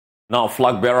Now,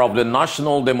 flag bearer of the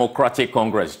National Democratic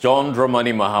Congress, John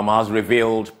Dramani Mahama, has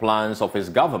revealed plans of his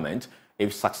government,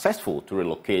 if successful, to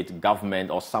relocate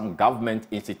government or some government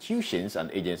institutions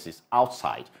and agencies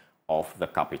outside of the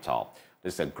capital.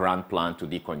 This is a grand plan to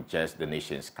decongest the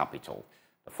nation's capital.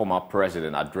 The former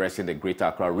president, addressing the Greater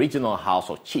Accra Regional House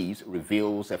of Chiefs,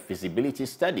 reveals a feasibility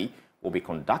study will be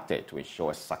conducted to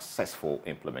ensure a successful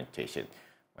implementation.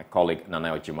 My colleague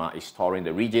Nana Ojima is touring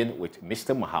the region with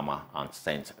Mr. Mahama and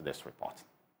sent this report.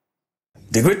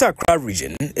 The Greater Accra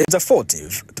region is the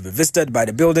 40th to be visited by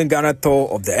the building guarantor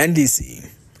of the NDC.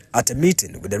 At a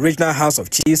meeting with the Regional House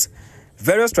of Chiefs,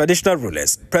 various traditional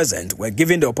rulers present were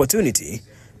given the opportunity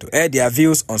to air their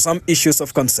views on some issues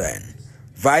of concern.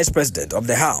 Vice President of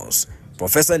the House,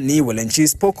 Professor Ni Welenchi,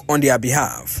 spoke on their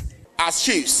behalf. As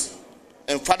chiefs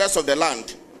and fathers of the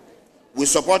land, we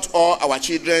support all our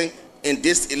children in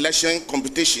this election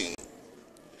competition.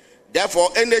 Therefore,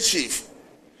 any chief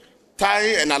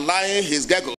tying and aligning his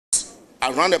giggles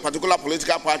around a particular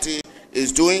political party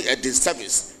is doing a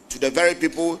disservice to the very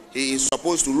people he is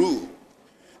supposed to rule.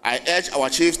 I urge our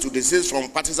chiefs to desist from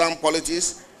partisan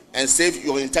politics and save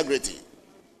your integrity.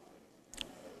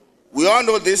 We all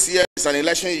know this year is an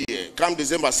election year. Come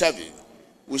December 7,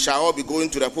 we shall all be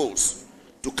going to the polls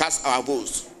to cast our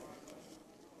votes.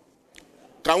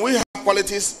 Can we have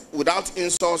politics without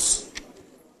insults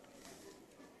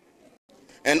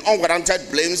and unwarranted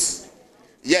blames?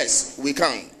 Yes, we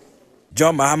can.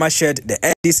 John Mahama shared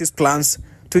the NDC's plans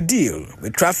to deal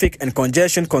with traffic and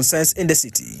congestion concerns in the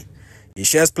city. He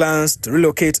shares plans to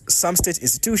relocate some state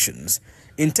institutions,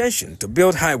 intention to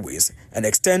build highways and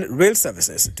extend rail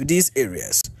services to these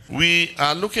areas. We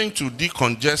are looking to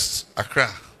decongest Accra.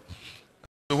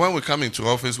 So when we come into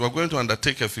office, we're going to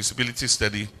undertake a feasibility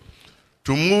study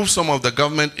to move some of the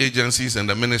government agencies and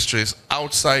the ministries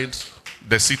outside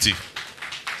the city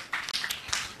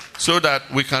so that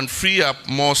we can free up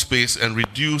more space and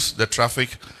reduce the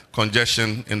traffic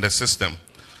congestion in the system.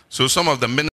 So some of the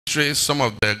ministries, some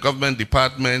of the government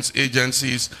departments,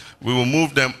 agencies, we will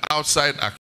move them outside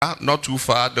Accra, not too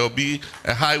far. There will be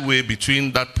a highway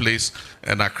between that place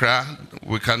and Accra.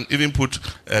 We can even put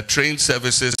train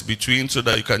services between so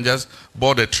that you can just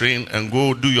board a train and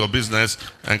go do your business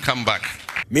and come back.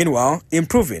 Meanwhile,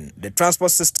 improving the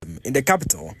transport system in the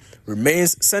capital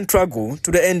remains central goal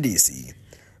to the NDC.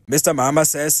 Mr. Mahama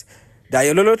says the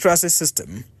Ayalolo transit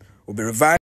system will be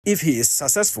revived if he is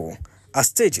successful at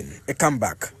staging a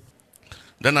comeback.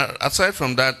 Then aside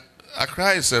from that,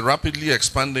 Accra is a rapidly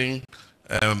expanding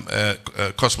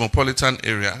cosmopolitan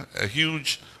area, a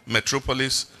huge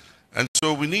metropolis, and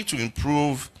so we need to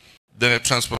improve the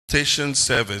transportation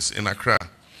service in Accra.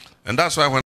 And that's why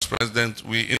when I was president,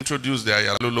 we introduced the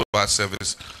Ayalolo bus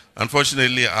service.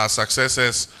 Unfortunately, our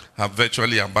successors have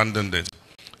virtually abandoned it.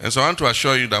 And so I want to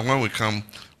assure you that when we come,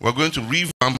 we're going to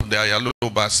revamp the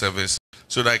Ayalolo bus service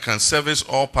so that it can service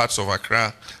all parts of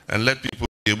Accra and let people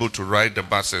be able to ride the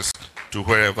buses to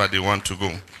wherever they want to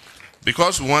go.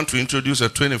 Because we want to introduce a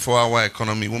 24-hour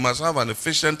economy, we must have an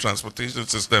efficient transportation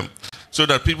system so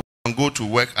that people can go to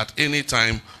work at any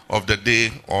time of the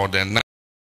day or the night.